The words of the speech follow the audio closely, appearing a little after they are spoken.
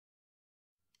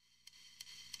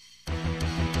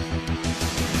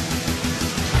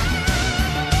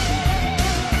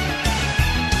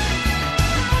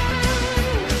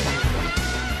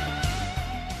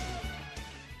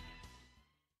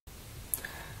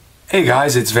Hey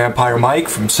guys, it's Vampire Mike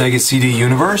from Sega CD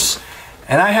Universe,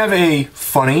 and I have a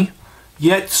funny,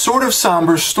 yet sort of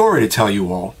somber story to tell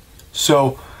you all.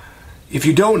 So, if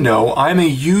you don't know, I'm a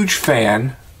huge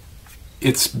fan,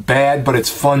 it's bad but it's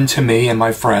fun to me and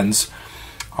my friends,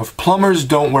 of Plumbers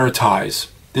Don't Wear Ties.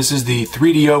 This is the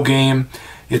 3DO game.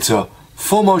 It's a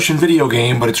full motion video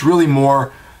game, but it's really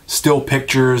more still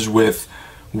pictures with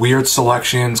weird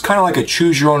selections, kind of like a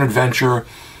choose your own adventure,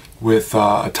 with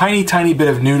a tiny bit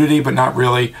of nudity, but not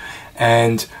really,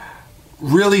 and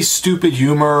really stupid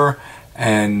humor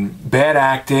and bad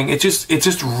acting. It's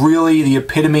just really the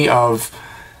epitome of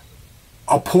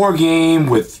a poor game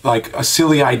with like a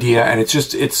silly idea, and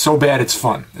it's so bad it's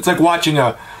fun. It's like watching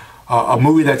a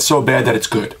movie that's so bad that it's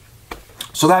good.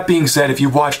 So that being said, if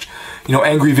you've watched,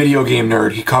 Angry Video Game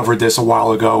Nerd, he covered this a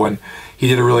while ago, and he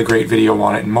did a really great video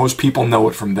on it, and most people know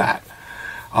it from that.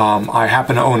 I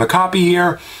happen to own a copy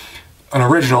here. An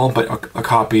original, but a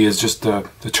copy is just the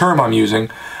term I'm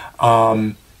using.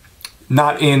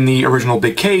 Not in the original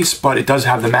big case, but it does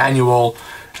have the manual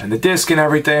and the disc and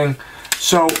everything.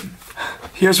 So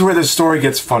here's where this story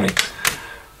gets funny.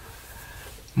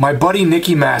 My buddy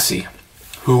Nicky Massey,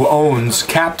 who owns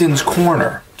Captain's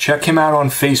Corner, check him out on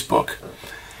Facebook.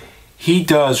 He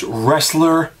does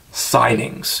wrestler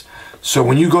signings. So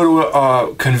when you go to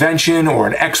a convention or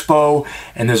an expo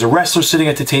and there's a wrestler sitting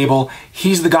at the table,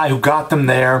 he's the guy who got them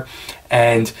there,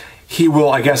 and he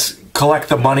will, I guess, collect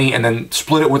the money and then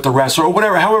split it with the wrestler or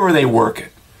whatever, however they work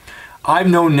it. I've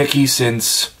known Nicky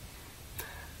since,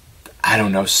 I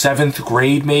don't know, 7th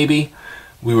grade maybe.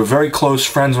 We were very close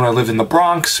friends when I lived in the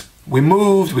Bronx. We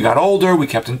moved, we got older, we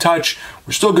kept in touch.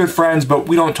 We're still good friends, but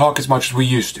we don't talk as much as we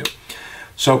used to.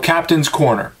 So Captain's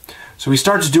Corner. So he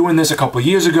starts doing this a couple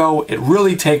years ago. It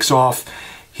really takes off.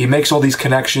 He makes all these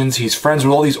connections. He's friends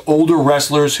with all these older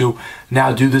wrestlers who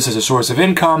now do this as a source of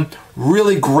income.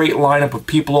 Really great lineup of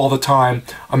people all the time.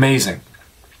 Amazing.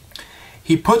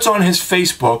 He puts on his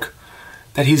Facebook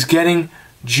that he's getting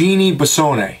Jeanne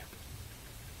Basone.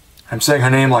 I'm saying her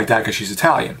name like that because she's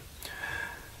Italian.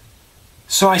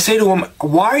 So I say to him,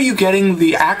 why are you getting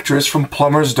the actress from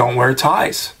Plumbers Don't Wear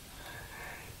Ties?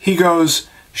 He goes,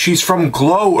 she's from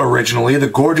Glow originally, the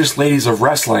Gorgeous Ladies of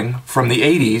Wrestling from the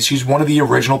 80s. She's one of the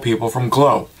original people from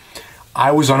Glow.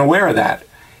 I was unaware of that.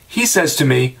 He says to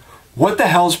me, what the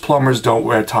hell's Plumbers Don't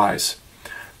Wear Ties?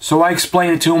 So I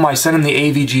explain it to him. I sent him the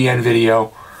AVGN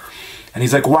video, and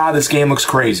he's like, wow, this game looks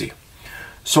crazy.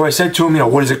 So I said to him,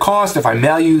 what does it cost if I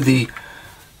mail you the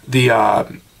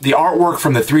artwork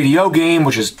from the 3DO game,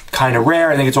 which is kind of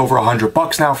rare. I think it's over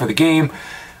 $100 now for the game.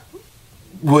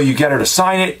 Will you get her to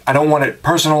sign it? I don't want it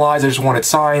personalized. I just want it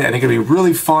signed. I think it'd be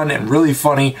really fun and really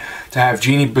funny to have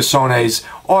Jeanne Basone's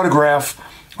autograph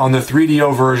on the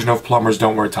 3DO version of Plumbers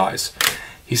Don't Wear Ties.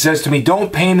 He says to me,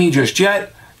 don't pay me just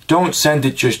yet. Don't send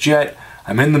it just yet.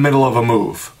 I'm in the middle of a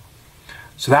move.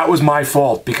 So that was my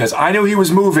fault because I knew he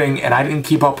was moving and I didn't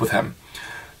keep up with him.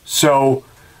 So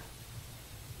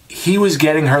he was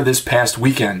getting her this past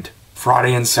weekend,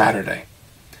 Friday and Saturday.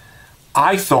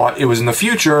 I thought it was in the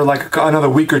future, like another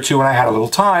week or two when I had a little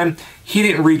time. He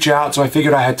didn't reach out, so I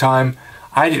figured I had time.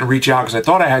 I didn't reach out because I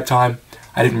thought I had time.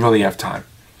 I didn't really have time.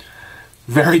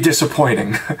 Very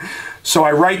disappointing. So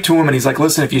I write to him and he's like,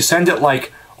 listen, if you send it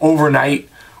like overnight,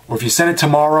 or if you send it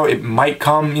tomorrow, it might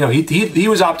come. He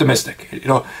was optimistic.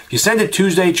 If you send it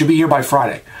Tuesday, it should be here by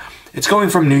Friday. It's going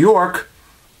from New York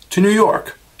to New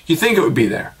York. You think it would be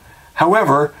there.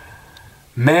 However,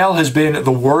 mail has been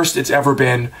the worst it's ever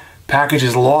been.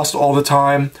 Packages lost all the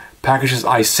time. Packages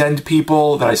I send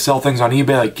people that I sell things on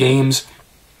eBay, like games,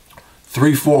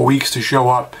 3-4 weeks to show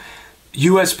up.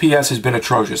 USPS has been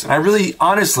atrocious. And I really,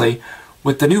 honestly,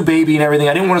 with the new baby and everything,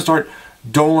 I didn't want to start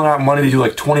doling out money to do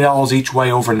like $20 each way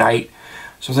overnight.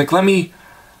 So I was like, let me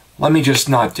just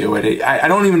not do it. I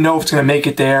don't even know if it's going to make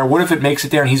it there. What if it makes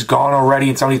it there and he's gone already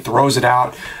and somebody throws it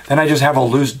out? Then I just have a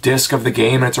loose disc of the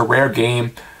game and it's a rare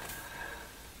game.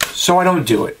 So I don't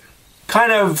do it.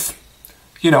 Kind of,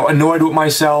 annoyed with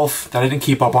myself that I didn't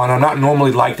keep up on. I'm not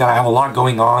normally like that. I have a lot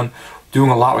going on, doing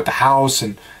a lot with the house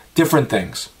and different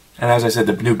things. And as I said,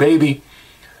 the new baby.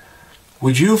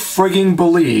 Would you frigging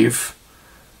believe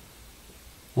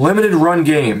limited run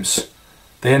games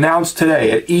they announced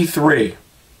today at E3?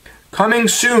 Coming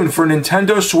soon for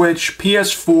Nintendo Switch,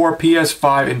 PS4,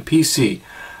 PS5, and PC.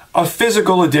 A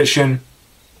physical edition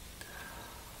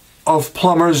of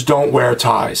Plumbers Don't Wear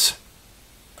Ties.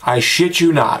 I shit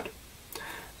you not.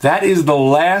 That is the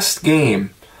last game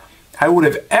I would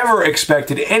have ever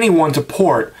expected anyone to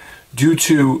port due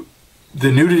to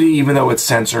the nudity, even though it's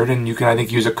censored, and you can, I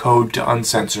think, use a code to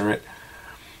uncensor it.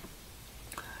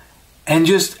 and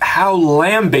just how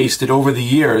lambasted over the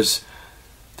years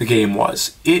the game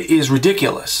was. It is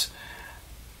ridiculous.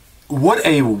 What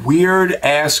a weird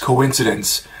ass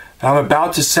coincidence that I'm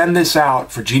about to send this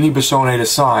out for Jeanne Basone to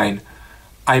sign.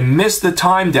 I missed the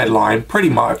time deadline, pretty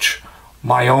much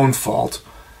my own fault,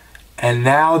 and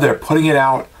now they're putting it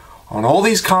out on all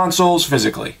these consoles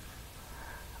physically.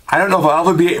 I don't know if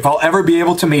I'll ever be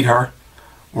able to meet her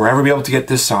or ever be able to get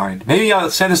this signed. Maybe I'll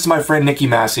send this to my friend Nicky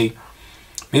Massey.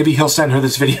 Maybe he'll send her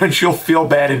this video and she'll feel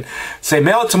bad and say,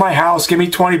 mail it to my house, give me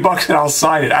 20 bucks and I'll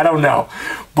sign it. I don't know.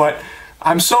 But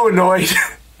I'm so annoyed,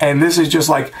 and this is just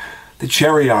like the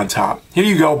cherry on top. Here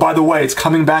you go. By the way, it's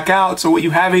coming back out, so what you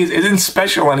have isn't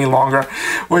special any longer,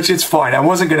 which is fine. I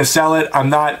wasn't going to sell it.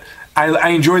 I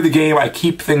enjoy the game. I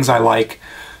keep things I like.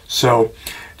 So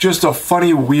just a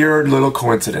funny, weird little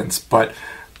coincidence. But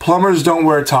plumbers don't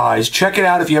wear ties. Check it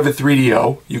out if you have a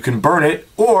 3DO. You can burn it,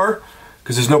 or,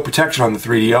 because there's no protection on the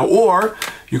 3DO, or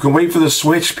you can wait for the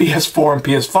Switch, PS4, and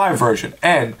PS5 version.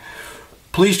 And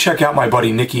please check out my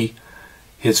buddy Nicky,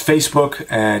 his Facebook,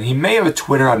 and he may have a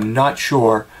Twitter, I'm not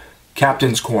sure,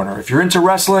 Captain's Corner. If you're into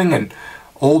wrestling and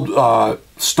old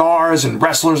stars and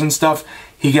wrestlers and stuff,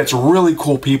 he gets really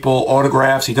cool people,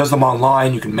 autographs. He does them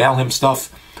online. You can mail him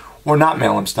stuff, or not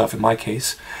mail him stuff in my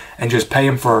case, and just pay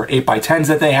him for 8x10s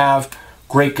that they have.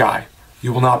 Great guy.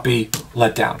 You will not be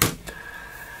let down.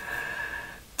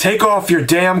 Take off your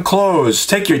damn clothes.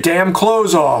 Take your damn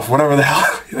clothes off. Whatever the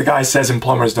hell the guy says in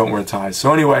Plumbers Don't Wear Ties.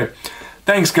 So anyway,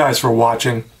 thanks guys for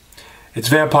watching. It's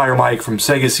Vampire Mike from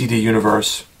Sega CD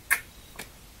Universe.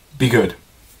 Be good.